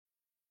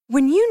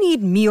When you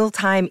need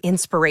mealtime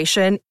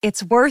inspiration,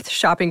 it's worth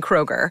shopping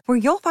Kroger, where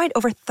you'll find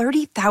over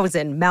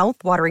 30,000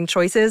 mouth-watering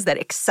choices that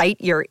excite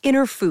your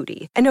inner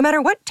foodie. And no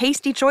matter what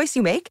tasty choice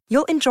you make,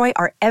 you'll enjoy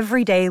our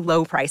everyday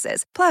low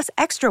prices, plus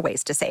extra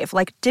ways to save,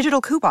 like digital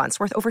coupons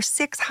worth over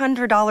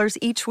 $600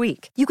 each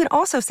week. You can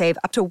also save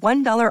up to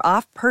 $1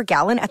 off per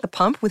gallon at the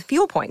pump with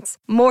fuel points.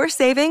 More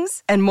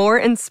savings and more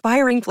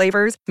inspiring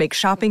flavors make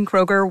shopping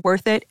Kroger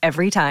worth it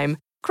every time.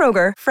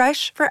 Kroger,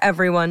 fresh for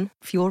everyone.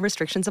 Fuel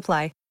restrictions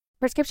apply.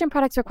 Prescription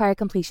products require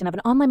completion of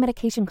an online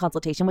medication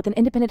consultation with an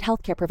independent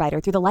healthcare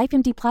provider through the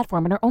LifeMD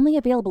platform and are only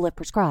available if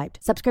prescribed.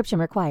 Subscription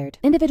required.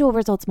 Individual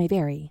results may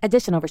vary.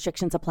 Additional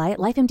restrictions apply at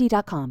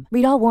lifemd.com.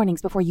 Read all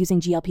warnings before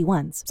using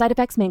GLP-1s. Side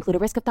effects may include a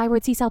risk of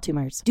thyroid C-cell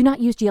tumors. Do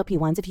not use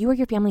GLP-1s if you or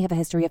your family have a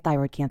history of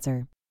thyroid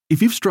cancer. If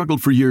you've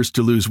struggled for years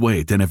to lose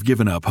weight and have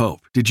given up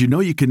hope, did you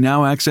know you can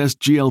now access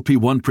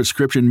GLP-1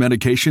 prescription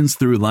medications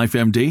through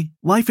LifeMD?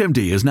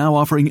 LifeMD is now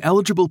offering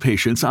eligible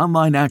patients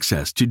online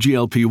access to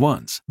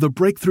GLP-1s, the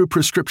breakthrough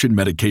prescription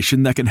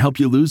medication that can help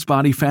you lose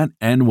body fat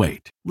and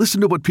weight.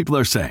 Listen to what people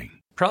are saying.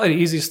 Probably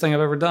the easiest thing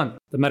I've ever done.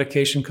 The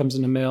medication comes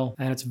in the mail,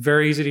 and it's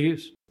very easy to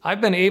use.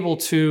 I've been able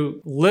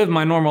to live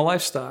my normal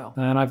lifestyle,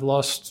 and I've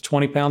lost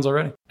 20 pounds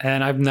already,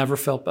 and I've never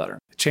felt better.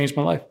 It changed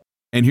my life.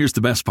 And here's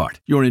the best part.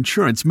 Your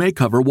insurance may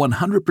cover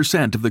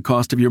 100% of the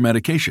cost of your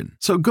medication.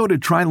 So go to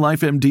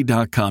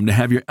TryLifeMD.com to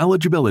have your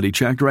eligibility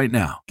checked right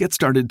now. Get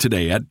started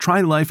today at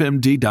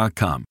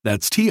TryLifeMD.com.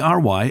 That's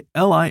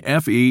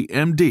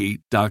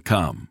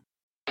TryLifeMD.com.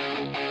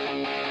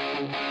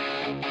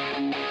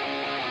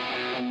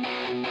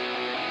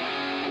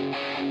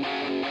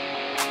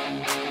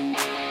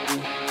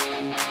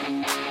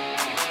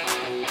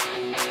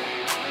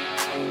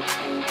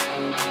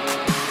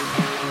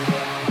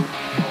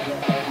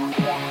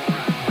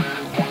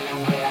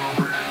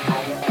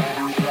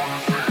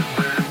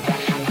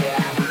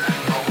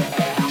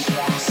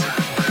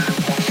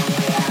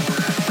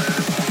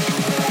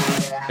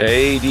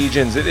 Hey,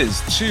 Degens, it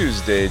is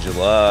Tuesday,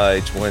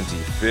 July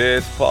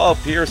 25th. Paul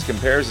Pierce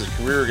compares his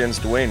career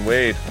against Dwayne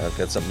Wade. I've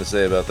got something to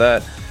say about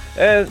that.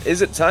 And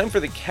is it time for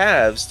the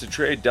Cavs to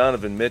trade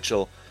Donovan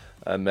Mitchell?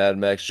 I'm Mad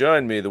Max.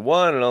 Join me, the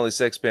one and only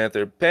Sex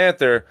Panther.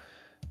 Panther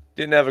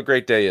didn't have a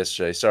great day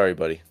yesterday. Sorry,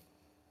 buddy.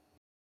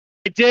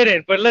 I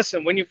didn't, but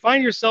listen, when you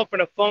find yourself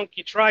in a funk,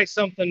 you try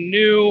something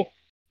new.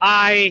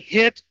 I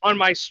hit on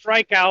my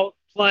strikeout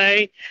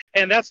play,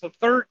 and that's the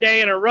third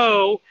day in a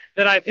row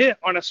that I've hit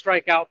on a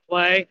strikeout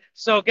play.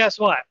 So guess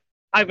what?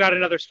 I've got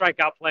another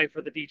strikeout play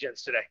for the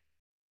Degens today.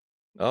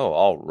 Oh,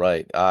 all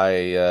right.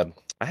 I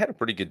had a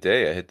pretty good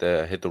day. I hit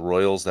the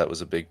Royals. That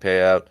was a big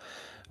payout.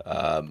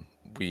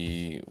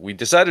 We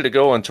decided to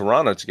go on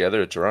Toronto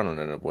together. Toronto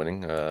ended up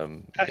winning. Yeah.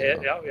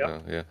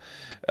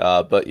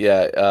 But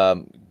yeah,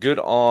 good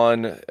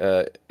on.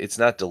 It's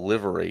not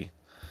delivery.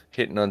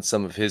 Hitting on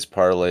some of his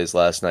parlays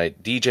last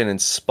night. Degen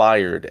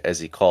inspired, as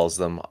he calls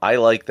them. I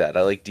like that.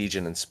 I like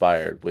Degen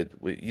inspired. With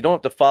you don't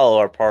have to follow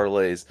our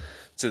parlays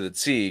to the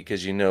T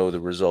because you know the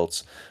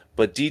results.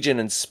 But Degen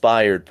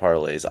inspired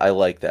parlays. I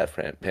like that,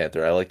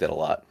 Panther. I like that a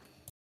lot.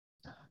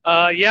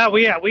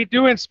 We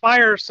do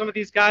inspire some of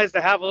these guys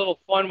to have a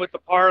little fun with the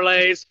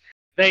parlays.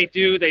 They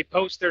do. They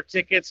post their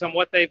tickets on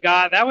what they've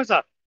got. That was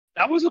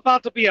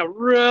about to be a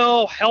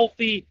real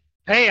healthy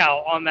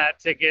payout on that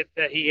ticket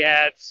that he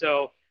had.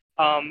 So.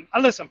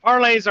 Listen,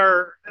 parlays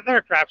they're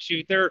a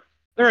crapshoot. They're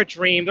a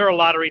dream. They're a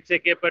lottery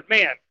ticket, but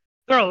man,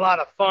 they're a lot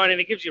of fun, and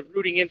it gives you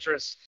rooting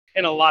interest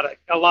in a lot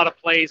of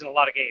plays and a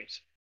lot of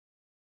games.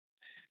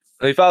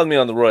 He followed me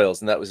on the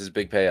Royals, and that was his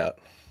big payout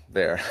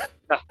there.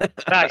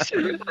 Nice.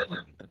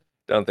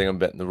 Don't think I'm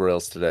betting the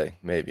Royals today.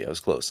 Maybe I was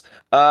close.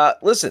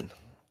 Listen,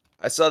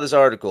 I saw this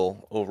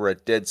article over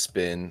at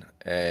Deadspin,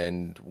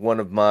 and one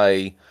of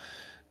my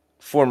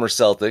former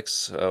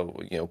Celtics,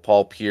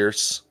 Paul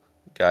Pierce,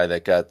 guy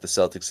that got the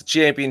Celtics a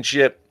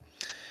championship.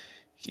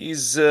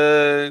 He's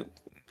got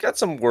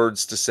some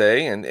words to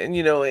say, and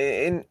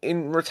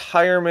in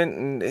retirement,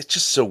 and it's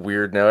just so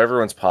weird now.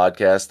 Everyone's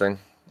podcasting.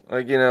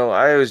 Like,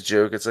 I always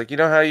joke. It's like,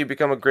 how you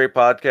become a great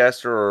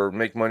podcaster or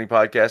make money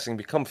podcasting?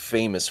 Become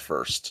famous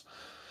first.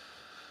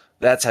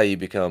 That's how you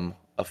become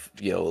a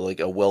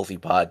wealthy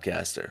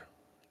podcaster.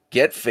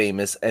 Get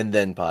famous and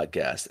then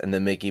podcast and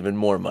then make even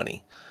more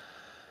money.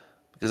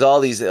 Because all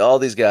these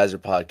guys are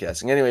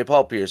podcasting. Anyway,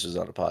 Paul Pierce was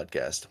on a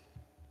podcast,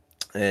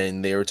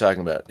 and they were talking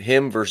about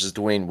him versus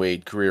Dwayne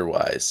Wade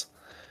career-wise.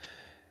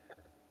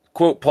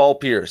 Quote Paul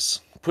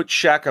Pierce, "Put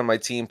Shaq on my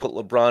team, put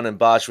LeBron and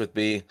Bosh with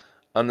me.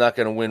 I'm not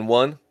going to win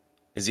one.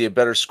 Is he a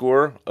better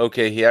scorer?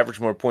 Okay, he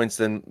averaged more points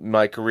than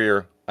my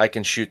career. I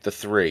can shoot the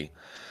three."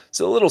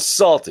 So a little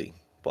salty.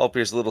 Paul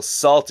Pierce a little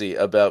salty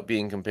about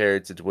being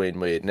compared to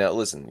Dwayne Wade. Now,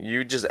 listen,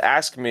 you just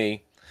ask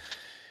me,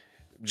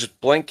 just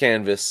blank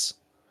canvas,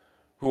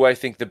 who I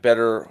think the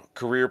better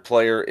career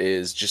player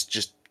is.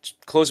 Just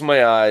closing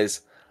my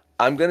eyes,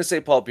 I'm going to say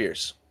Paul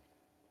Pierce.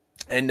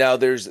 And now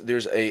there's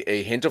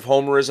a hint of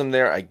homerism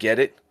there. I get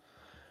it.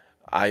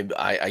 I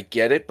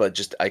get it, but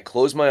just I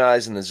close my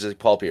eyes and it's just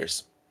Paul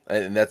Pierce.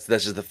 And that's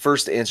just the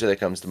first answer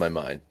that comes to my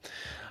mind.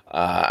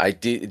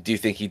 Do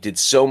think he did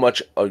so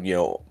much,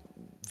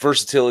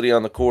 versatility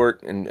on the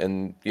court,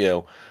 and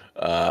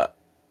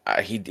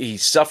he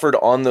suffered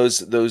on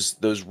those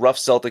rough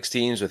Celtics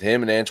teams with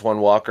him and Antoine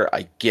Walker.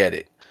 I get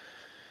it,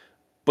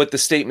 but the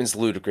statement's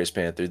ludicrous,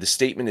 Panther. The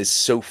statement is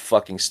so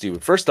fucking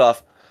stupid. First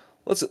off,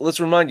 let's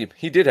remind you,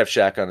 he did have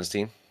Shaq on his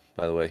team.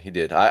 By the way, he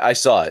did. I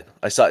saw it.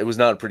 It was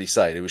not a pretty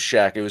sight. It was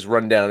Shaq. It was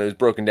run down. It was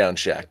broken down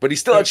Shaq. But he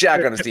still had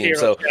Shaq on his team.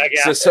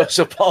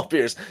 So Paul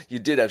Pierce, you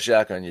did have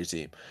Shaq on your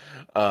team.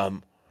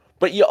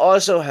 But you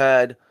also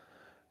had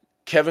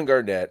Kevin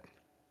Garnett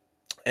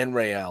and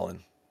Ray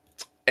Allen,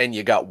 and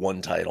you got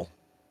one title.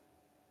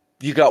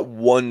 You got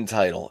one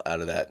title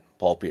out of that,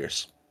 Paul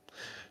Pierce.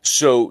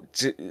 So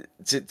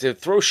to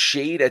throw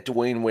shade at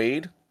Dwayne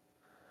Wade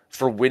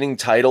for winning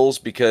titles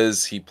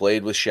because he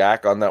played with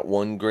Shaq on that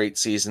one great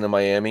season in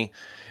Miami,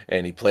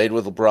 and he played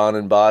with LeBron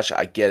and Bosh,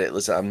 I get it.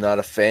 Listen, I'm not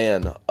a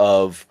fan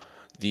of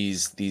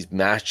these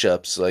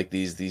matchups, like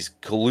these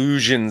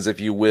collusions, if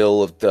you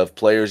will, of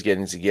players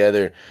getting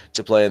together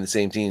to play on the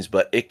same teams,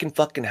 but it can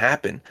fucking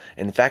happen.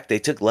 And in fact,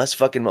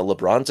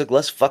 LeBron took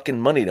less fucking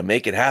money to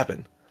make it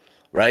happen.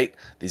 Right?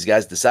 These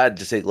guys decided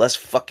to take less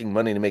fucking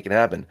money to make it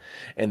happen.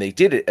 And they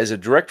did it as a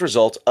direct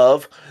result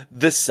of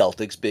the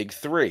Celtics' big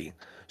three.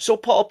 So,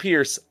 Paul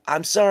Pierce,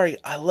 I'm sorry.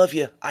 I love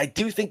you. I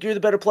do think you're the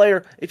better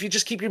player. If you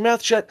just keep your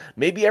mouth shut,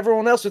 maybe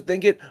everyone else would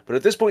think it. But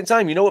at this point in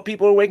time, you know what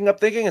people are waking up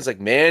thinking? It's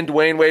like, man,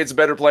 Dwayne Wade's a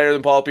better player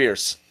than Paul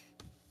Pierce.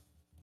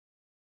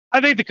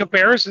 I think the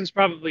comparison's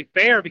probably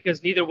fair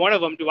because neither one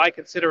of them do I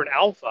consider an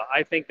alpha.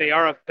 I think they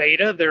are a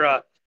beta.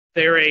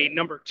 They're a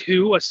number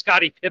two, a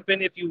Scottie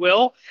Pippen, if you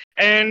will.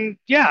 And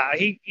yeah,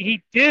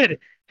 he did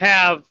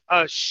have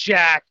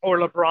Shaq or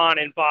LeBron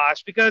and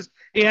Bosh because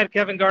he had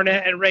Kevin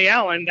Garnett and Ray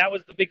Allen. That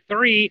was the big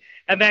three,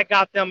 and that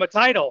got them a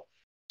title.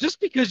 Just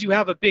because you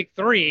have a big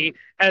three,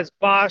 as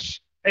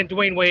Bosh and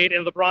Dwayne Wade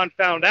and LeBron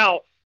found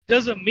out,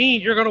 doesn't mean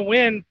you're going to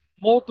win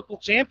multiple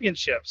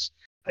championships.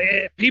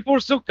 People are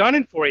still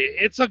gunning for you.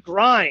 It's a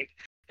grind.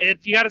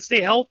 You got to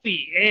stay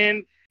healthy,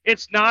 and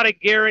it's not a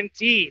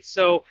guarantee.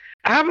 So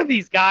having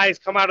these guys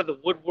come out of the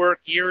woodwork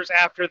years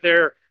after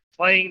their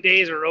playing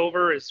days are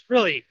over is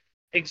really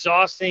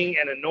exhausting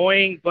and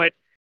annoying. But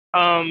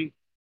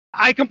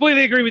I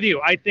completely agree with you.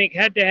 I think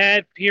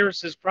head-to-head,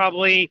 Pierce is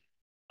probably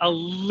a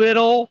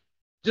little,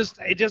 just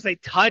a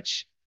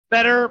touch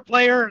better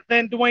player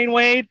than Dwayne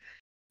Wade.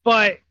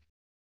 But,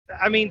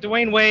 I mean,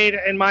 Dwayne Wade,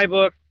 in my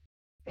book,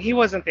 he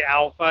wasn't the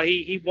alpha.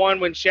 He won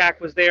when Shaq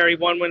was there. He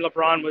won when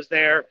LeBron was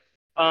there.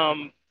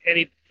 And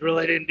he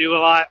really didn't do a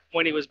lot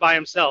when he was by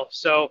himself.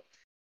 So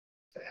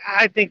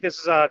I think this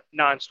is a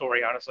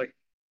non-story, honestly.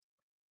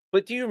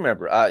 But do you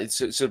remember?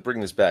 So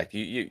bring this back.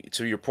 You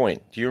to your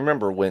point. Do you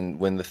remember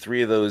when the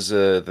three of those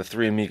the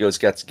three amigos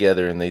got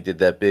together and they did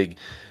that big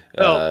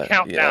countdown?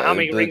 How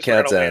many rings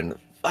were gonna win?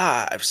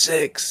 5,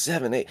 6,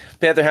 7, 8.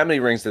 Panther, how many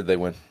rings did they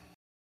win?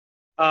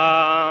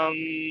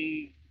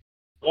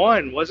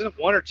 One, wasn't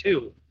it? One or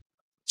two?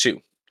 Two.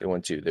 They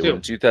won two. They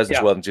won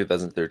 2012 and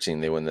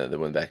 2013. They won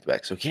back to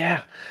back. So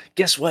yeah,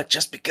 guess what?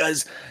 Just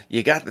because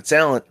you got the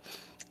talent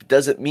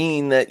doesn't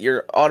mean that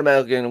you're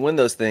automatically going to win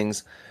those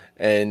things.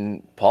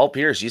 And Paul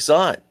Pierce, you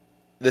saw it.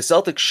 The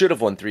Celtics should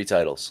have won 3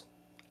 titles.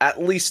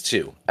 At least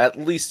two,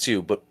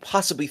 but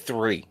possibly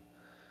 3.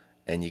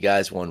 And you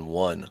guys won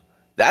 1.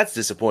 That's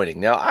disappointing.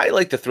 Now, I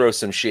like to throw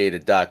some shade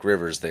at Doc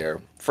Rivers there.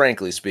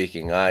 Frankly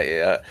speaking,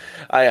 I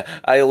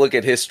look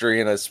at history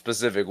in a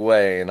specific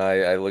way, and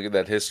I look at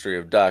that history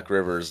of Doc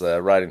Rivers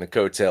riding the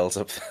coattails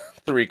of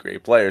 3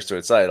 great players to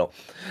a title.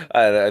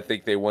 I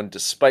think they won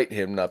despite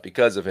him, not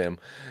because of him.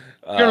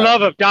 Your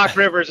love of Doc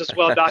Rivers is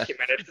well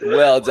documented.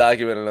 Well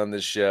documented on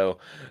this show.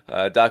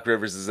 Doc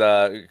Rivers is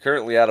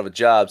currently out of a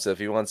job, so if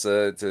he wants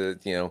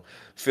to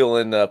fill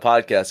in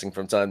podcasting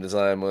from time to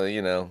time,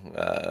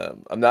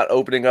 I'm not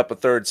opening up a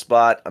third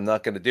spot. I'm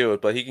not going to do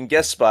it, but he can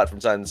guest spot from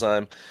time to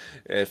time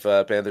if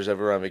Panthers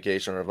ever on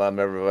vacation or if I'm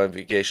ever on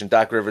vacation.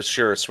 Doc Rivers,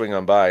 sure, swing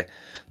on by.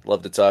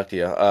 Love to talk to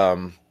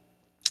you.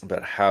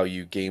 About how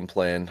you game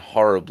plan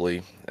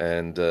horribly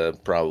and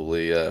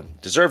probably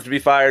deserve to be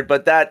fired,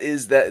 but that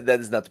is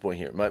not the point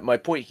here. My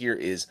point here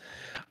is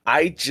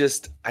I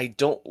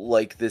don't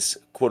like this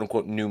quote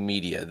unquote new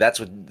media. That's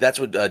what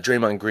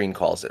Draymond Green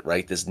calls it,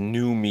 right? This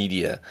new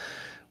media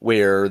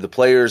where the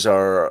players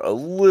are a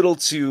little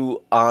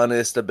too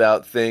honest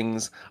about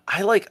things.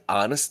 I like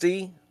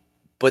honesty,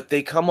 but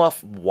they come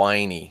off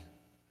whiny.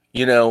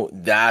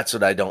 That's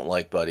what I don't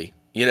like, buddy.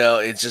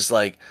 It's just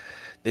like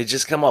they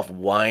just come off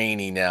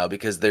whiny now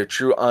because their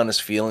true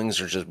honest feelings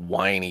are just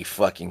whiny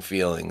fucking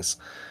feelings.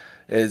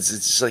 It's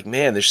just like,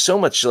 man, there's so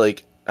much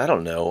I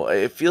don't know.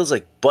 It feels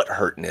like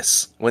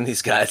butthurtness when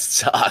these guys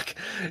talk.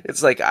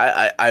 It's like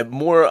I'm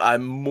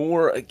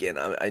more again.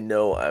 I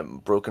know I'm a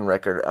broken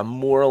record. I'm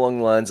more along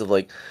the lines of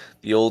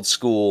the old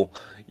school,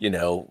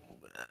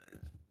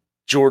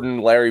 Jordan,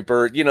 Larry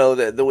Bird,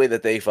 the way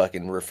that they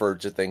fucking refer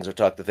to things or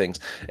talk to things.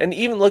 And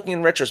even looking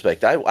in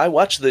retrospect, I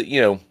watched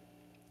the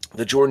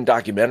the Jordan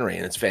documentary,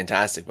 and it's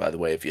fantastic, by the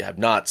way. If you have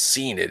not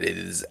seen it, it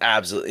is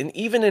absolutely, and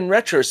even in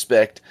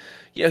retrospect,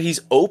 he's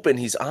open,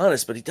 he's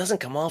honest, but he doesn't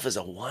come off as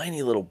a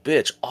whiny little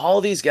bitch. All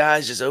these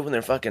guys just open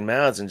their fucking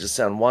mouths and just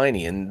sound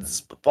whiny. And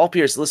Paul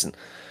Pierce, listen,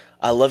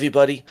 I love you,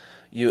 buddy.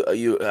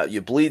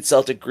 You bleed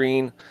Celtic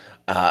green.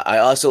 I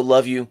also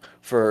love you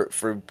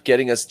for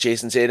getting us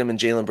Jason Tatum and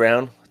Jaylen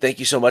Brown. Thank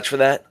you so much for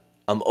that.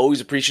 I'm always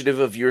appreciative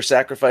of your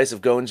sacrifice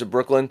of going to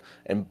Brooklyn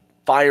and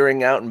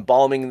firing out and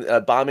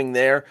bombing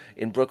there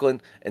in Brooklyn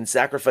and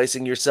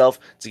sacrificing yourself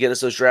to get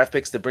us those draft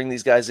picks to bring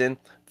these guys in.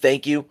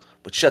 Thank you,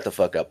 but shut the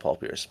fuck up, Paul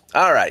Pierce.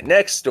 All right,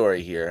 next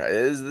story here.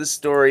 This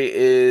story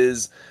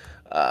is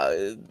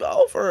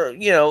over,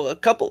 a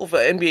couple of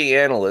NBA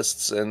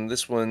analysts, and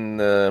this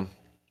one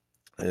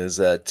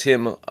is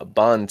Tim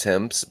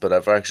Bontemps, but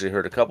I've actually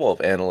heard a couple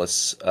of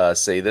analysts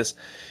say this,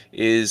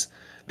 is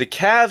the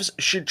Cavs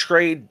should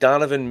trade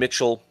Donovan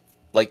Mitchell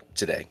like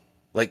today,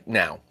 like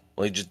now.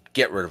 Like, just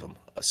get rid of him.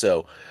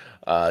 So,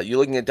 you're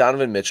looking at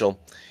Donovan Mitchell.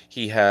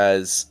 He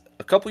has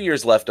a couple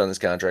years left on his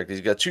contract. He's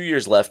got 2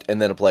 years left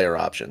and then a player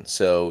option.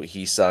 So,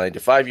 he signed a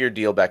 5-year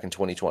deal back in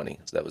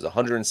 2020. So, that was a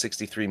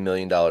 $163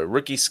 million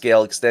rookie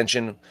scale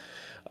extension.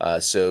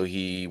 So,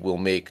 he will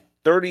make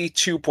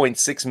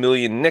 $32.6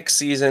 million next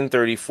season,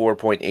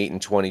 $34.8 in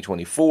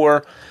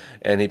 2024.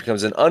 And he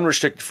becomes an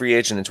unrestricted free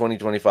agent in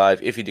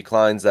 2025. If he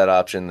declines that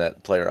option,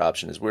 that player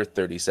option is worth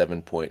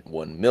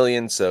 $37.1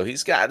 million. So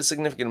he's got a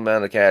significant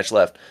amount of cash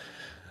left.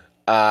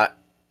 I'd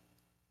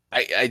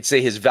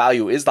say his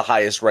value is the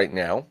highest right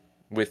now,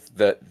 with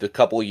the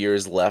couple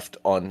years left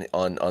on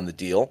the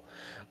deal.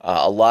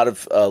 A lot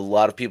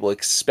of people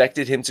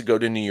expected him to go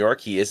to New York.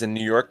 He is a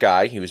New York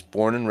guy. He was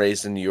born and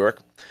raised in New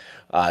York.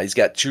 He's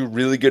got two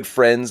really good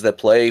friends that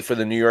play for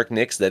the New York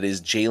Knicks. That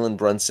is Jalen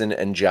Brunson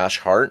and Josh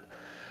Hart.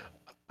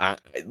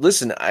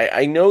 Listen,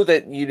 I know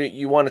that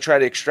you want to try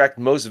to extract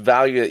most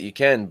value that you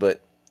can,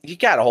 but you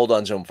got to hold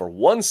on to him for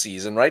one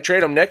season, right?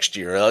 Trade him next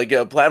year.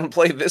 Plan to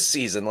play this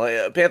season.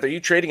 Panther, are you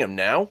trading him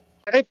now?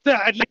 I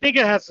think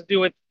it has to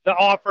do with the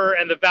offer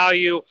and the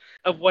value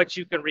of what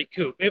you can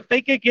recoup. If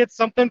they could get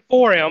something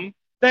for him,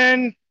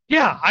 then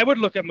yeah, I would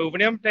look at moving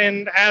him.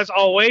 And as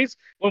always,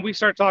 when we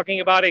start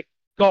talking about a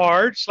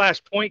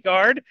guard/point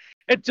guard,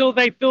 until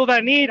they fill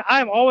that need,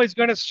 I'm always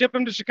going to ship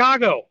him to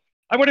Chicago.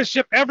 I'm going to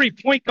ship every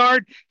point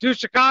guard to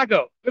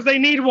Chicago because they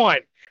need one.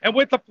 And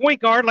with a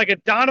point guard like a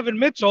Donovan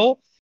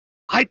Mitchell,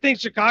 I think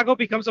Chicago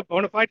becomes a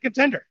bona fide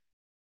contender.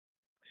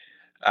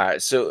 All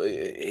right, so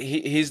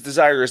his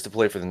desire is to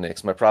play for the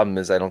Knicks. My problem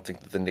is I don't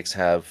think that the Knicks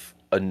have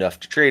enough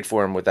to trade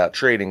for him without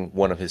trading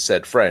one of his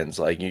said friends.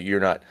 Like you're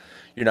not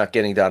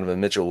getting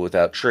Donovan Mitchell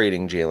without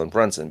trading Jalen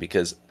Brunson,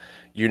 because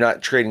you're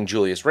not trading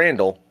Julius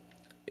Randle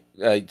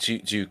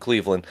to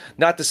Cleveland.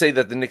 Not to say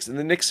that the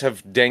Knicks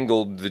have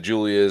dangled the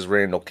Julius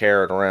Randle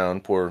carrot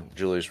around, poor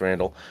Julius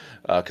Randle,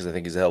 because I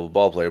think he's a hell of a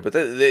ball player. But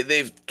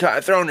they've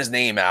thrown his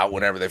name out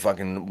whenever they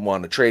fucking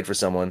want to trade for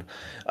someone.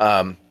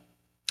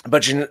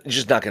 But you're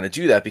just not going to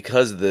do that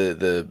because of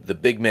the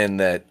big men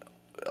that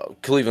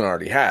Cleveland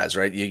already has,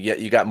 right?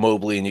 You got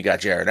Mobley and you got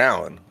Jared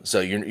Allen,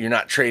 so you're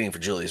not trading for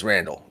Julius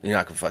Randle. You're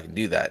not going to fucking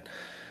do that.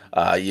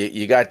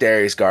 You got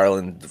Darius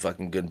Garland, the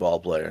fucking good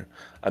ball player.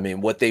 I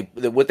mean, what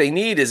they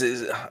need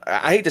is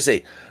I hate to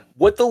say,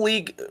 what the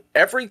league,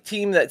 every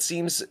team that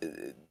seems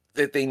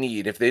that they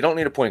need, if they don't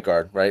need a point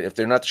guard, right? If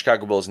they're not the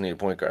Chicago Bulls and need a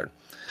point guard,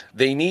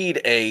 they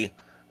need a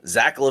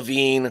Zach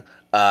LaVine,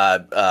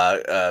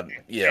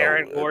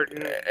 Aaron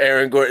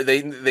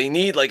Gordon. They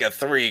need like a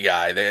 3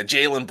 guy.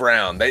 Jaylen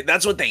Brown.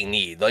 That's what they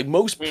need. Like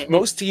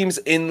most teams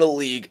in the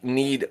league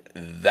need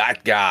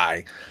that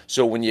guy.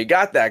 So when you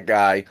got that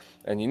guy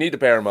and you need to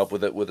pair him up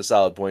with a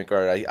solid point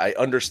guard, I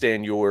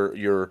understand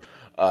your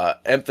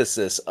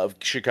emphasis of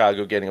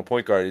Chicago getting a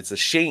point guard. It's a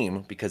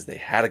shame because they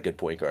had a good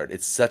point guard.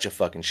 It's such a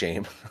fucking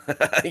shame,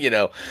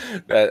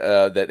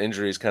 that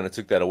injuries kind of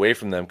took that away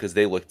from them, because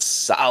they looked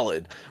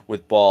solid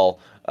with Ball,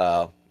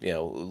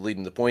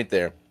 leading the point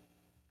there.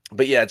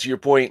 But yeah, to your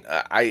point,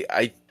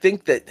 I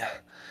think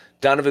that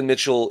Donovan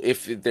Mitchell,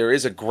 if there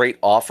is a great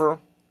offer,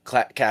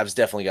 Cavs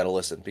definitely got to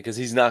listen, because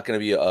he's not going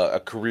to be a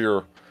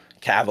career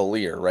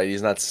Cavalier, right?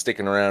 He's not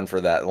sticking around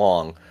for that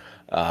long.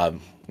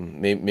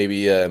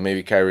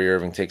 Maybe Kyrie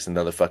Irving takes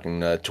another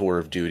fucking tour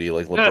of duty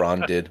like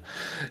LeBron did,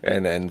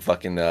 and then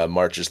fucking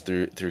marches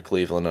through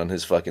Cleveland on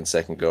his fucking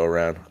second go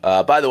around.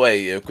 By the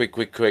way, a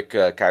quick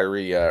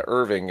Kyrie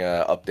Irving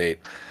update.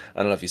 I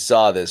don't know if you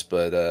saw this,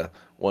 but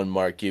one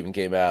Mark Cuban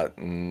came out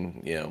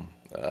and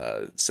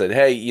said,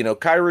 "Hey,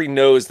 Kyrie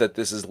knows that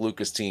this is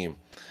Luka's team."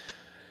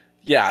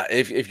 Yeah,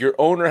 if your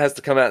owner has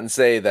to come out and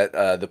say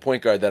that the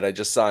point guard that I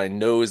just signed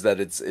knows that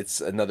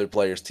it's another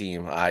player's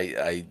team,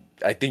 I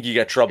think you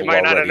got trouble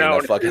already.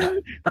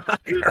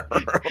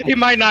 He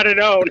might not have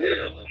known.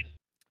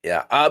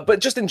 Yeah, but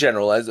just in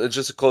general, as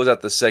just to close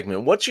out this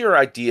segment, what's your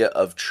idea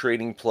of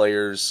trading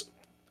players?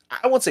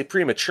 I won't say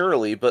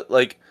prematurely, but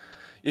like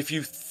if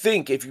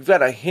you've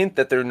got a hint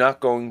that they're not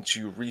going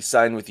to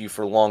re-sign with you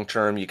for long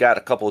term, you got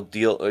a couple of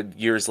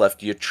years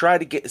left, you try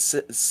to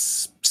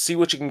see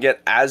what you can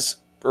get as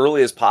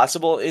early as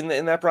possible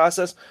in that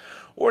process,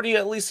 or do you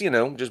at least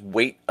just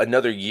wait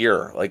another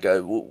year? Like,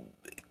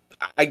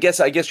 I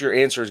guess your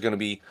answer is going to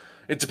be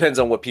it depends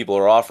on what people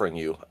are offering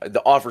you.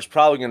 The offer's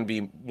probably going to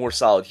be more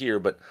solid here,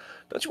 but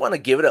don't you want to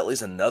give it at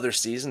least another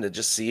season to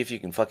just see if you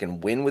can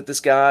fucking win with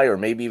this guy, or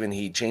maybe even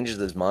he changes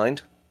his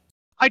mind?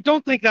 I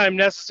don't think that I'm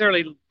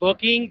necessarily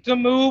looking to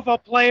move a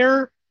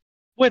player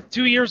with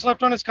 2 years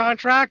left on his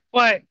contract,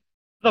 but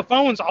the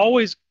phone's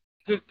always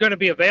going to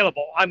be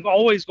available. I'm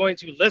always going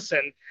to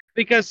listen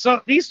because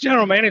these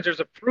general managers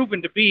have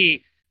proven to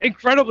be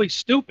incredibly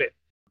stupid.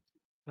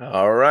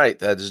 All right,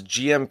 that is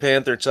GM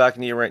Panther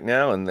talking to you right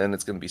now, and then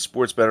it's going to be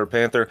Sports Better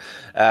Panther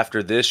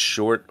after this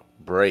short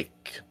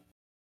break.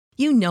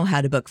 You know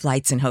how to book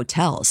flights and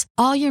hotels.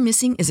 All you're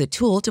missing is a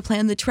tool to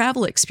plan the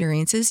travel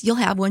experiences you'll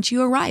have once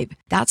you arrive.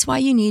 That's why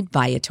you need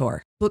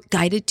Viator. Book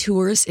guided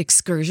tours,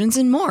 excursions,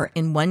 and more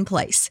in one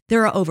place.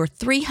 There are over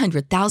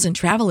 300,000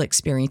 travel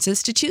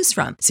experiences to choose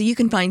from, so you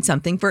can find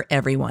something for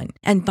everyone.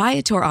 And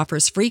Viator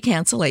offers free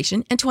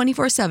cancellation and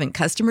 24/7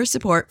 customer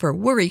support for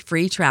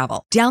worry-free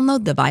travel.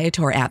 Download the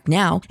Viator app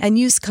now and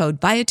use code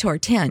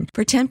Viator10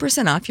 for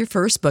 10% off your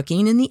first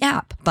booking in the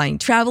app. Find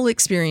travel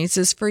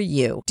experiences for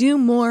you. Do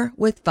more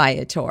with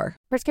Viator.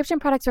 Prescription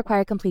products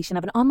require completion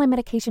of an online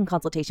medication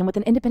consultation with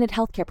an independent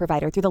healthcare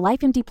provider through the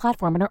LifeMD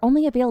platform and are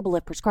only available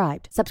if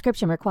prescribed.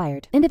 Subscription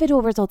required.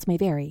 Individual results may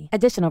vary.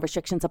 Additional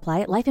restrictions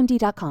apply at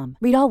lifemd.com.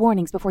 Read all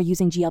warnings before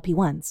using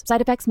GLP-1s. Side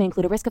effects may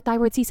include a risk of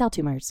thyroid C-cell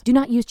tumors. Do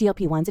not use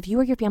GLP-1s if you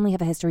or your family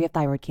have a history of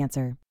thyroid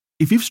cancer.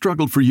 If you've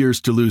struggled for years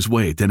to lose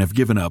weight and have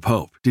given up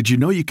hope, did you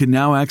know you can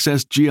now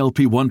access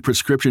GLP-1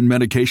 prescription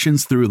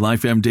medications through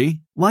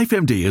LifeMD?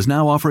 LifeMD is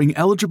now offering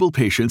eligible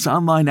patients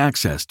online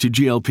access to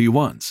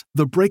GLP-1s,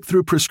 the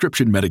breakthrough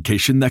prescription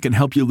medication that can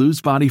help you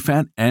lose body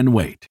fat and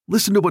weight.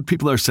 Listen to what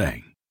people are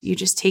saying. You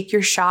just take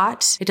your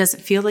shot. It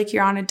doesn't feel like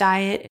you're on a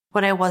diet.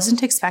 What I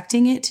wasn't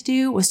expecting it to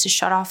do was to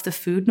shut off the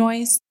food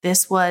noise.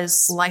 This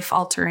was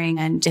life-altering,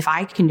 and if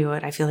I can do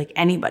it, I feel like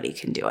anybody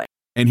can do it.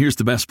 And here's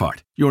the best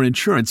part. Your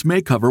insurance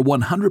may cover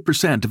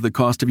 100% of the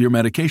cost of your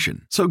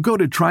medication. So go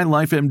to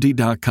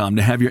TryLifeMD.com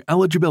to have your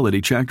eligibility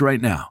checked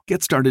right now.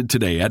 Get started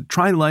today at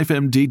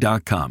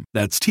TryLifeMD.com.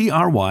 That's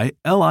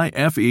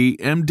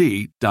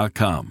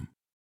TryLifeMD.com.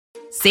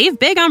 Save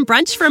big on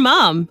brunch for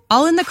mom,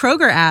 all in the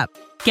Kroger app.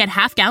 Get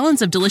half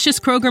gallons of delicious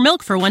Kroger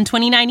milk for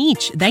 $1.29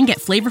 each. Then get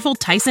flavorful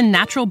Tyson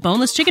natural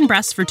boneless chicken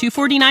breasts for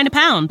 $2.49 a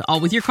pound, all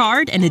with your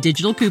card and a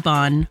digital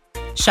coupon.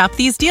 Shop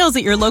these deals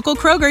at your local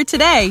Kroger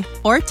today,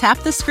 or tap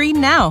the screen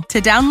now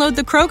to download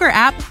the Kroger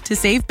app to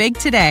save big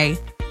today.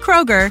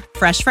 Kroger,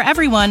 fresh for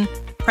everyone.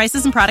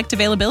 Prices and product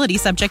availability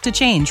subject to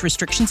change.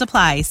 Restrictions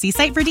apply. See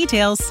site for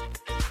details.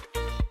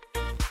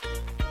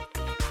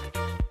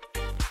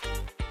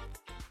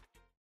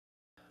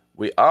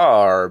 We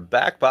are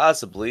back,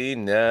 possibly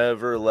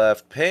never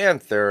left.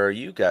 Panther,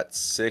 you got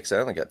 6. I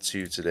only got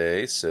 2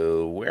 today.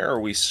 So where are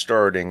we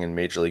starting in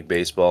Major League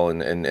Baseball?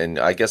 And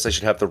I guess I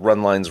should have the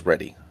run lines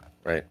ready,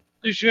 right?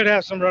 You should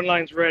have some run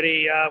lines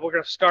ready. We're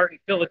going to start in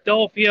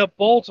Philadelphia,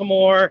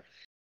 Baltimore,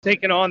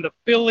 taking on the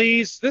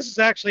Phillies. This is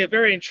actually a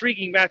very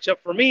intriguing matchup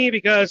for me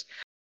because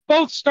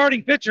both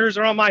starting pitchers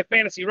are on my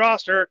fantasy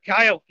roster.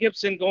 Kyle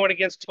Gibson going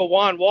against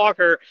Taijuan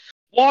Walker.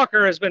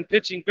 Walker has been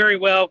pitching very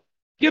well.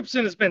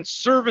 Gibson has been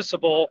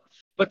serviceable,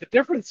 but the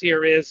difference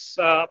here is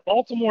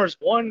Baltimore's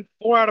won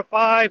 4 out of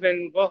 5,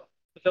 and, well,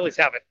 the Phillies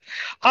haven't.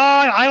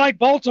 I like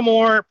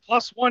Baltimore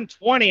plus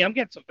 120. I'm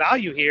getting some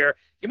value here.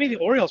 Give me the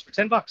Orioles for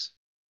 $10.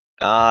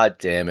 Ah,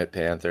 damn it,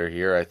 Panther.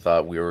 Here I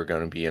thought we were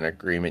going to be in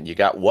agreement. You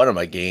got one of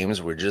my games.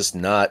 We're just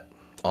not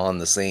on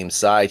the same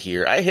side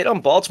here. I hit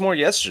on Baltimore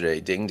yesterday.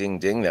 Ding, ding,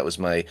 ding. That was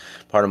my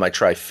part of my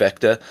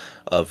trifecta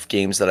of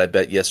games that I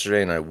bet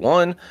yesterday, and I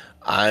won.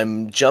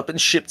 I'm jumping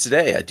ship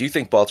today. I do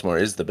think Baltimore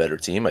is the better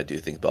team. I do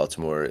think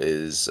Baltimore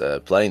is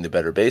playing the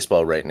better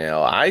baseball right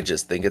now. I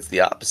just think it's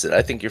the opposite.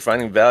 I think you're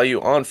finding value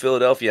on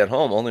Philadelphia at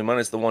home, only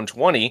minus the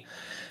 120.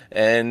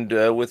 And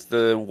with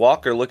the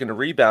Walker looking to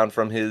rebound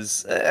from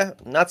his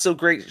not so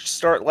great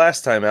start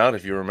last time out,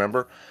 if you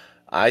remember,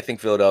 I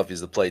think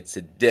Philadelphia's the play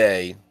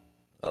today.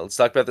 Let's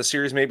talk about the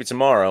series maybe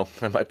tomorrow.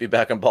 I might be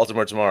back on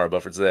Baltimore tomorrow,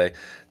 but for today,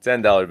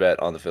 $10 bet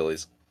on the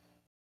Phillies.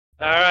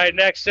 All right,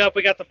 next up,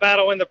 we got the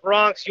battle in the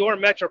Bronx. Your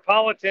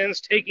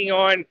Metropolitans taking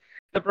on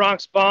the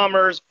Bronx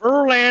Bombers.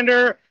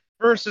 Verlander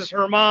versus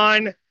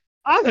Herman.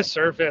 On the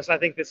surface, I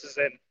think this is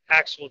an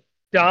actual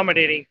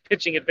dominating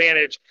pitching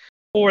advantage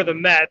for the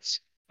Mets.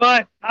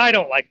 But I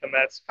don't like the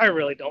Mets. I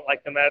really don't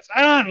like the Mets.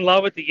 I'm not in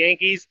love with the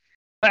Yankees.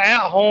 But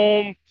at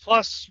home,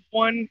 plus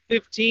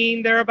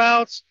 115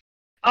 thereabouts,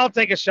 I'll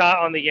take a shot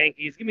on the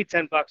Yankees. Give me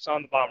 $10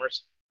 on the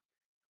Bombers.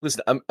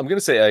 Listen, I'm going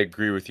to say I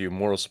agree with you.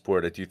 Moral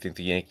support. I do think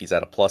the Yankees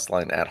at a plus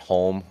line at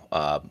home.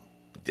 I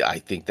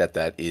think that's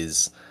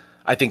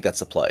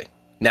the play.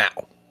 Now,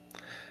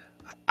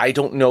 I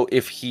don't know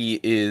if he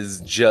is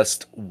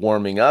just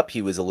warming up.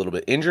 He was a little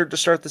bit injured to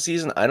start the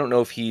season. I don't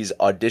know if he's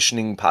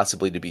auditioning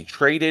possibly to be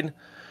traded.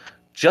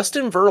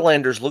 Justin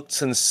Verlander's looked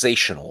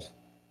sensational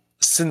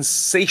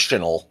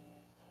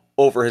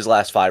over his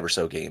last 5 or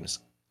so games.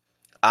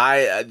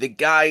 The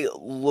guy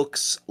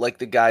looks like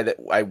the guy that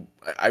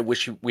I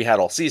wish we had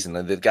all season,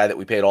 and the guy that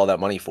we paid all that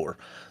money for,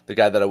 the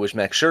guy that I wish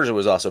Max Scherzer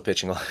was also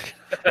pitching like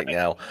right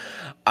now.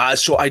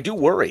 So I do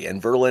worry,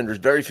 and Verlander is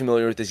very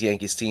familiar with this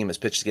Yankees team, has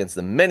pitched against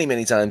them many,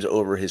 many times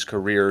over his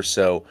career.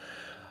 So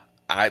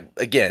I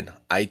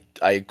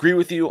agree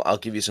with you. I'll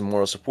give you some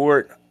moral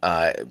support.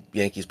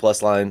 Yankees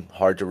plus line,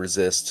 hard to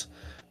resist,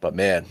 but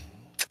man,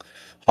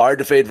 hard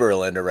to fade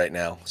Verlander right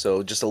now.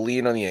 So just a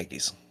lean on the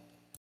Yankees.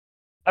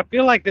 I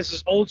feel like this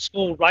is old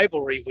school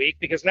rivalry week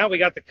because now we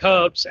got the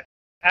Cubs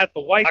at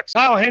the White Sox.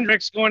 Kyle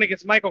Hendricks going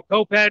against Michael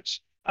Kopech.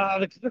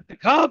 The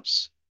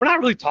Cubs, we're not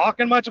really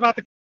talking much about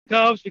the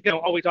Cubs because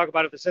all we talk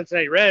about is the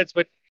Cincinnati Reds,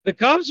 but the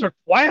Cubs are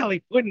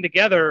quietly putting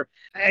together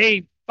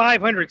a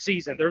 500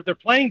 season. They're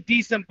playing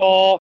decent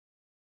ball,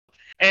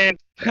 and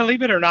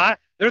believe it or not,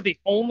 they're the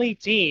only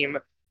team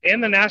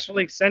in the National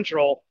League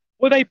Central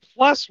with a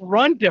plus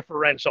run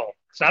differential.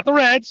 It's not the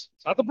Reds,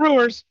 it's not the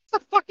Brewers, it's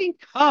the fucking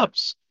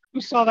Cubs. Who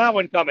saw that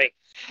one coming?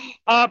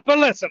 But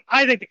listen,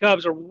 I think the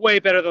Cubs are way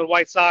better than the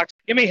White Sox.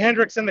 Give me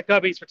Hendricks and the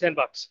Cubbies for $10.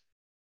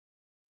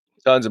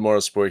 Tons of moral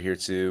support here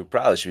too.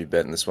 Probably should be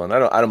betting this one. I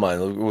don't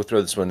mind. We'll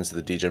throw this one into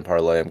the DGen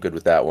parlay. I'm good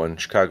with that one.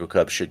 Chicago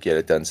Cubs should get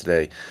it done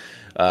today.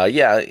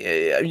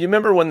 You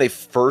remember when they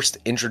first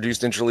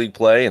introduced interleague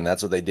play, and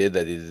that's what they did.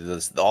 They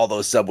did all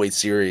those Subway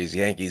Series: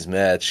 Yankees,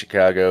 Mets,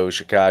 Chicago,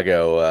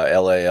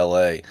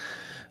 LA.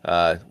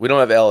 We don't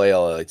have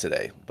LA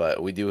today,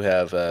 but we do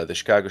have the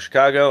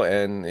Chicago,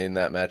 and in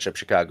that matchup,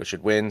 Chicago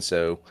should win.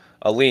 So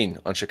a lean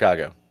on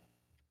Chicago,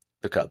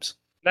 the Cubs.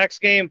 Next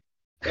game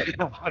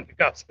on the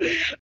Cubs.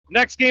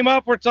 Next game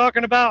up, we're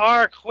talking about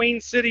our Queen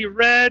City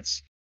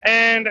Reds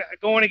and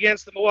going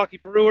against the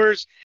Milwaukee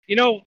Brewers. You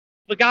know,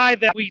 the guy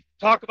that we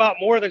talk about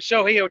more than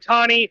Shohei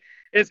Ohtani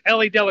is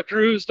Elly De La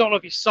Cruz. Don't know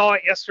if you saw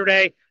it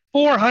yesterday.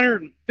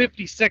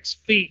 456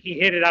 feet he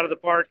hit it out of the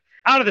park,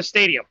 out of the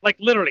stadium, like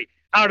literally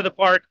out of the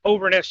park,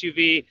 over an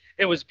SUV.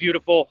 It was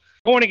beautiful.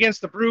 Going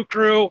against the Brew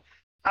Crew.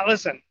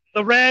 Listen,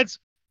 the Reds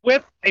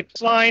with a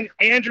line,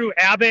 Andrew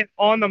Abbott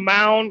on the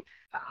mound.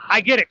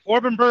 I get it.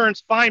 Corbin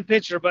Burns, fine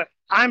pitcher, but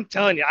I'm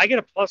telling you, I get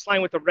a plus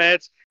line with the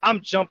Reds.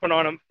 I'm jumping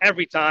on them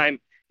every time.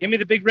 Give me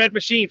the big red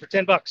machine for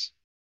 $10.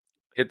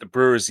 Hit the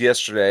Brewers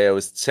yesterday. I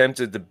was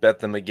tempted to bet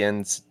them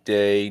again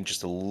today.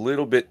 Just a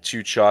little bit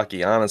too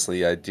chalky.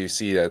 Honestly, I do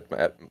see that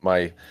at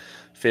my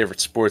favorite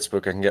sports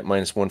book, I can get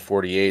minus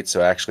 148.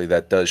 So actually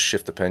that does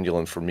shift the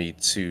pendulum for me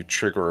to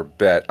trigger a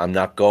bet. I'm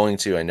not going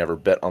to. I never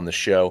bet on the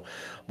show.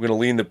 I'm going to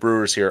lean the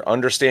Brewers here.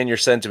 Understand your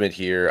sentiment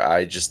here.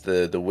 I just,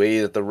 the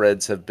way that the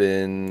Reds have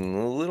been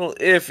a little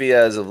iffy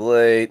as of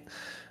late.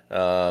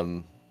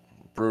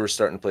 Brewers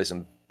starting to play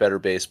some better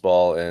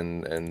baseball,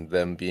 and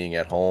them being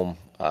at home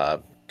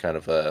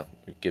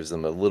gives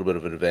them a little bit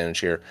of an advantage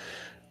here.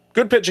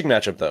 Good pitching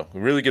matchup, though.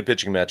 Really good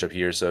pitching matchup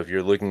here. So if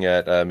you're looking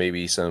at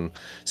maybe some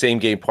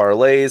same-game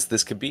parlays,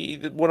 this could be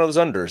one of those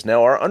unders.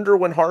 Now, our under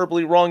went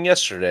horribly wrong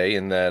yesterday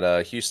in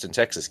that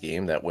Houston-Texas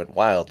game that went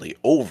wildly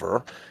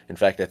over. In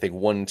fact, I think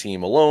one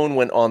team alone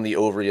went on the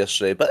over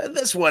yesterday. But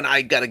this one,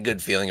 I got a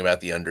good feeling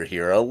about the under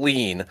here. A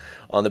lean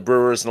on the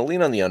Brewers and a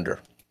lean on the under.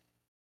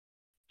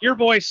 Your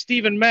boy,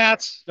 Steven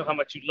Matz. You know how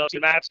much you love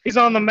Steven Matz. He's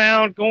on the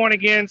mound going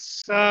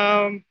against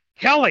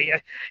Kelly.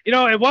 You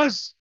know, it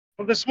was...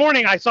 This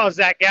morning I saw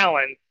Zach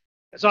Gallen,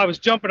 so I was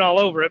jumping all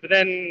over it, but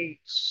then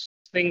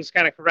things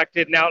kind of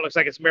corrected. Now it looks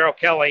like it's Merrill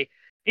Kelly.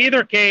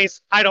 Either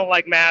case, I don't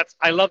like Matz.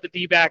 I love the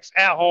D-backs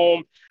at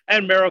home,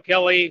 and Merrill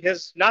Kelly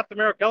is not the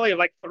Merrill Kelly of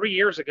like 3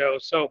 years ago.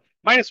 So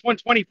minus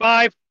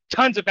 125,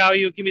 tons of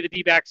value. Give me the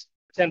D-backs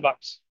for $10.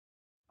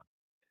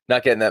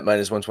 Not getting that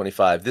minus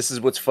 125. This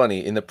is what's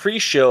funny. In the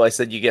pre-show, I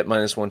said you get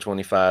minus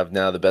 125.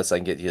 Now the best I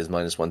can get you is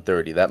minus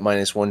 130. That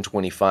minus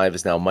 125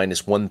 is now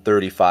minus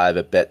 135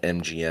 at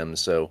BetMGM.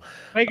 So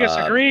Vegas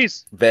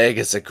agrees.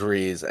 Vegas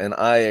agrees, and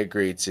I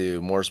agree too.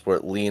 More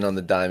sport lean on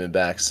the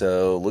Diamondbacks.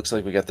 So looks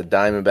like we got the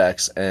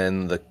Diamondbacks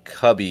and the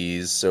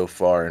Cubbies so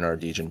far in our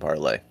DGen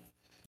parlay.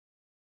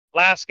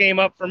 Last game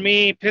up for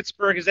me.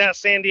 Pittsburgh is at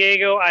San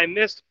Diego. I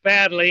missed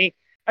badly.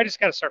 I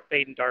just got to start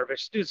fading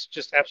Darvish. Dude's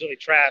just absolutely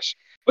trash.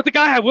 But the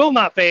guy I will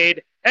not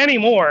fade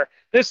anymore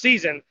this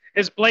season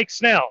is Blake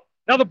Snell.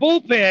 Now, the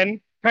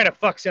bullpen kind of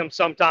fucks him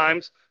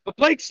sometimes, but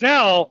Blake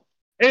Snell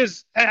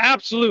is an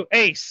absolute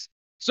ace.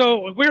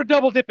 So we're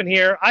double dipping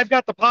here. I've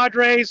got the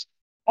Padres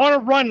on a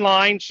run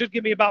line, should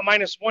give me about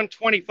minus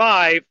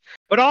 125.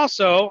 But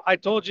also, I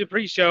told you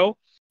pre-show,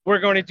 we're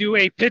going to do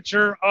a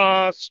pitcher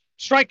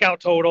strikeout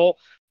total.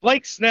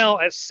 Blake Snell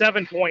at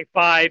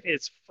 7.5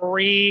 is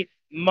free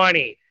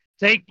money.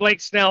 Take Blake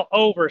Snell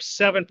over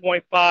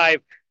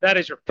 7.5. That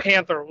is your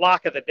Panther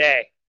lock of the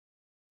day.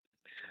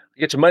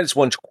 Get to minus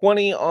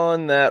 120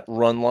 on that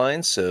run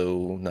line,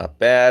 so not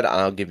bad.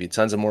 I'll give you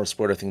tons of more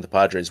support. I think the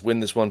Padres win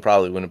this one,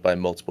 probably win it by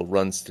multiple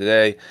runs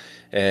today.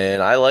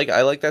 And I like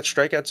that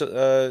strikeout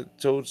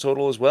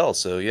total as well.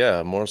 So,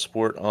 yeah, more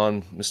support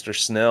on Mr.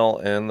 Snell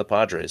and the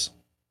Padres.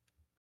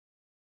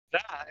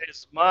 That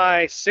is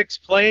my 6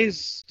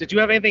 plays. Did you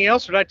have anything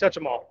else, or did I touch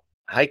them all?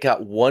 I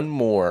got one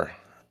more.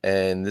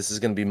 and this is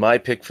going to be my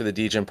pick for the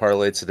DGen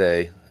parlay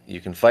today.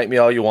 You can fight me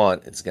all you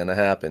want. It's going to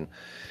happen.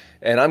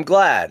 And I'm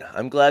glad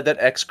that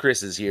X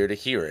Chris is here to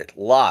hear it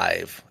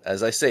live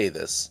as I say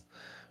this,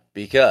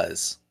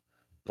 because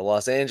the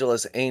Los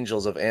Angeles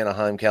Angels of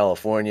Anaheim,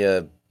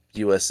 California,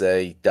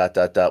 USA, ...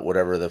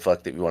 whatever the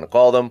fuck that we want to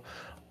call them,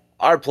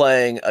 are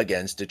playing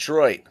against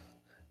Detroit.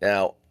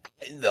 Now,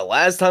 the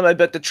last time I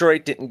bet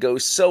Detroit didn't go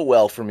so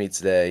well for me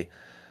today,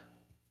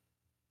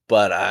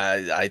 but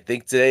I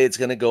think today it's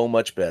going to go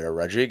much better.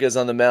 Rodriguez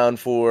on the mound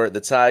for the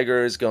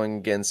Tigers, going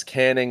against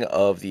Canning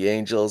of the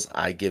Angels.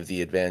 I give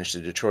the advantage to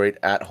Detroit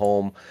at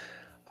home.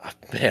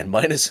 Man,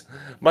 minus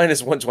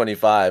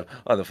 125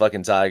 on the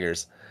fucking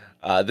Tigers.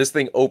 This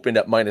thing opened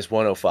at minus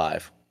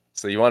 105.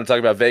 So you want to talk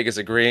about Vegas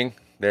agreeing?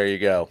 There you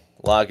go.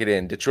 Lock it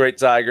in. Detroit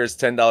Tigers,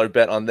 $10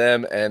 bet on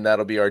them, and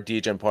that'll be our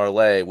DGen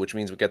parlay, which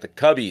means we get the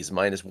Cubbies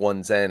minus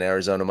 110,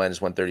 Arizona minus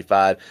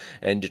 135,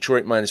 and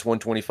Detroit minus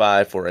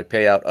 125 for a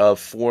payout of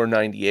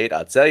 $498.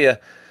 I'll tell you,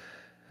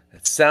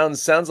 it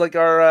sounds like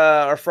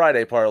our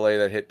Friday parlay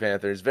that hit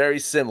Panthers. Very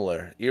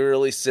similar,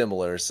 eerily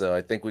similar, so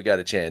I think we got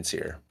a chance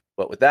here.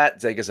 But with that,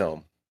 take us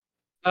home.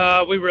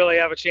 We really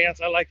have a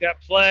chance. I like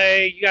that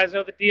play. You guys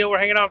know the deal. We're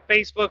hanging on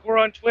Facebook. We're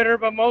on Twitter,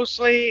 but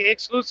mostly,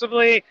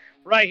 exclusively,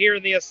 right here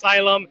in the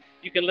Asylum.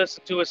 You can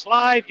listen to us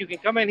live. You can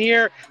come in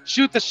here,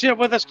 shoot the shit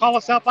with us, call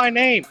us out by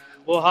name.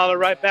 We'll holler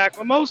right back.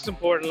 But most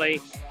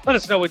importantly, let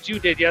us know what you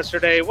did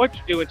yesterday, what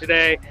you're doing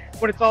today.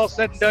 When it's all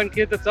said and done,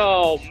 kids, it's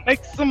all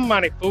make some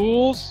money,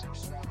 fools.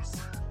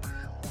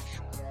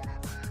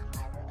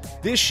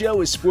 This show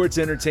is sports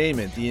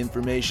entertainment. The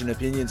information,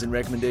 opinions, and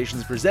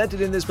recommendations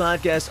presented in this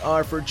podcast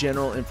are for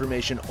general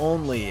information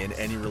only, and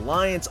any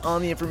reliance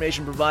on the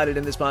information provided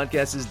in this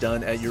podcast is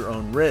done at your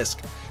own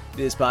risk.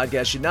 This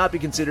podcast should not be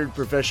considered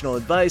professional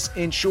advice.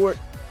 In short,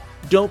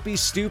 don't be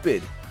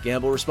stupid.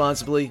 Gamble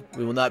responsibly.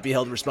 We will not be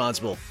held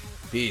responsible.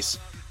 Peace.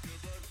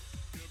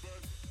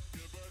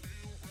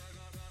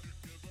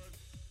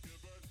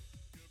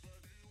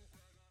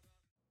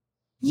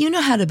 You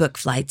know how to book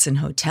flights and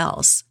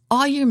hotels.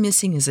 All you're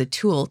missing is a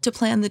tool to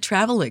plan the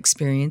travel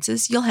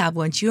experiences you'll have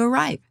once you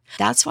arrive.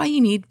 That's why you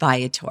need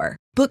Viator.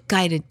 Book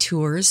guided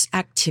tours,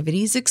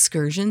 activities,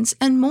 excursions,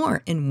 and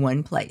more in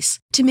one place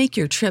to make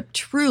your trip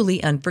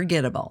truly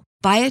unforgettable.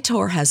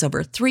 Viator has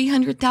over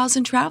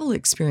 300,000 travel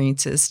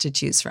experiences to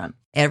choose from.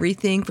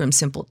 Everything from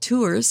simple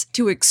tours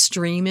to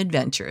extreme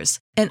adventures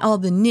and all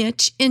the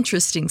niche,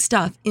 interesting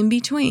stuff in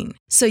between.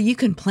 So you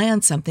can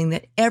plan something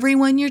that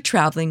everyone you're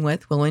traveling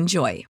with will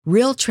enjoy.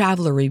 Real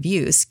traveler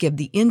reviews give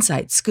the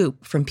inside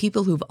scoop from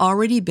people who've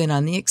already been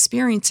on the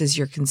experiences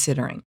you're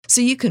considering. So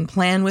you can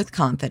plan with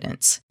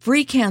confidence.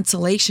 Free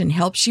cancellation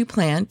helps you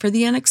plan for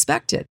the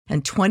unexpected.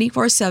 And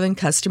 24/7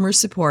 customer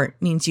support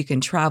means you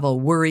can travel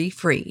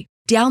worry-free.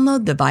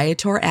 Download the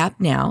Viator app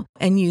now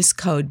and use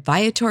code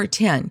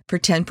Viator10 for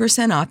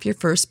 10% off your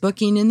first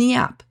booking in the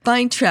app.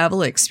 Find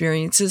travel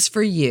experiences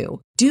for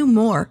you. Do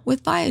more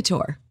with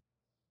Viator.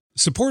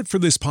 Support for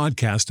this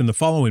podcast and the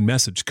following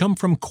message come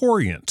from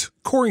Corient.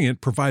 Corient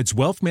provides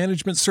wealth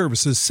management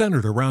services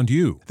centered around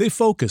you. They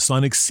focus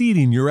on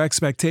exceeding your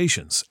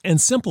expectations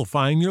and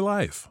simplifying your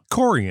life.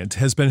 Corient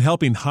has been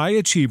helping high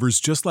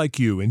achievers just like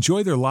you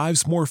enjoy their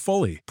lives more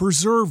fully,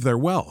 preserve their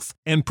wealth,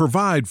 and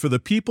provide for the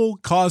people,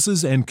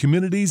 causes, and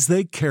communities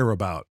they care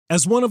about.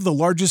 As one of the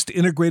largest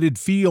integrated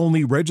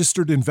fee-only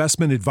registered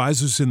investment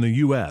advisors in the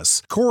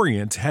U.S.,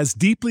 Corient has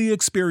deeply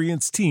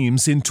experienced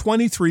teams in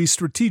 23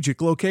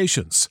 strategic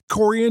locations.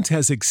 Corient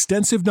has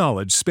extensive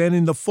knowledge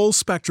spanning the full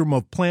spectrum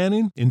of planning,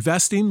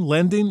 investing,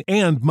 lending,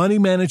 and money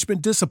management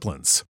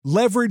disciplines.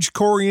 Leverage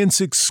Corient's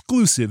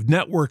exclusive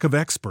network of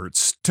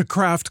experts to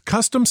craft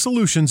custom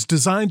solutions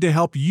designed to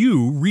help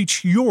you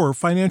reach your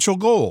financial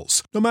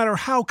goals, no matter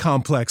how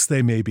complex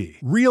they may be.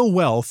 Real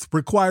wealth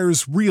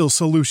requires real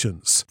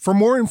solutions. For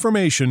more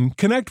information,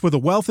 connect with a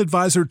wealth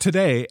advisor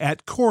today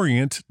at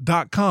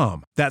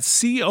Corient.com.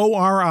 That's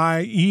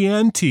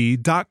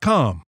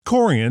Corient.com.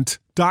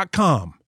 Corient.com.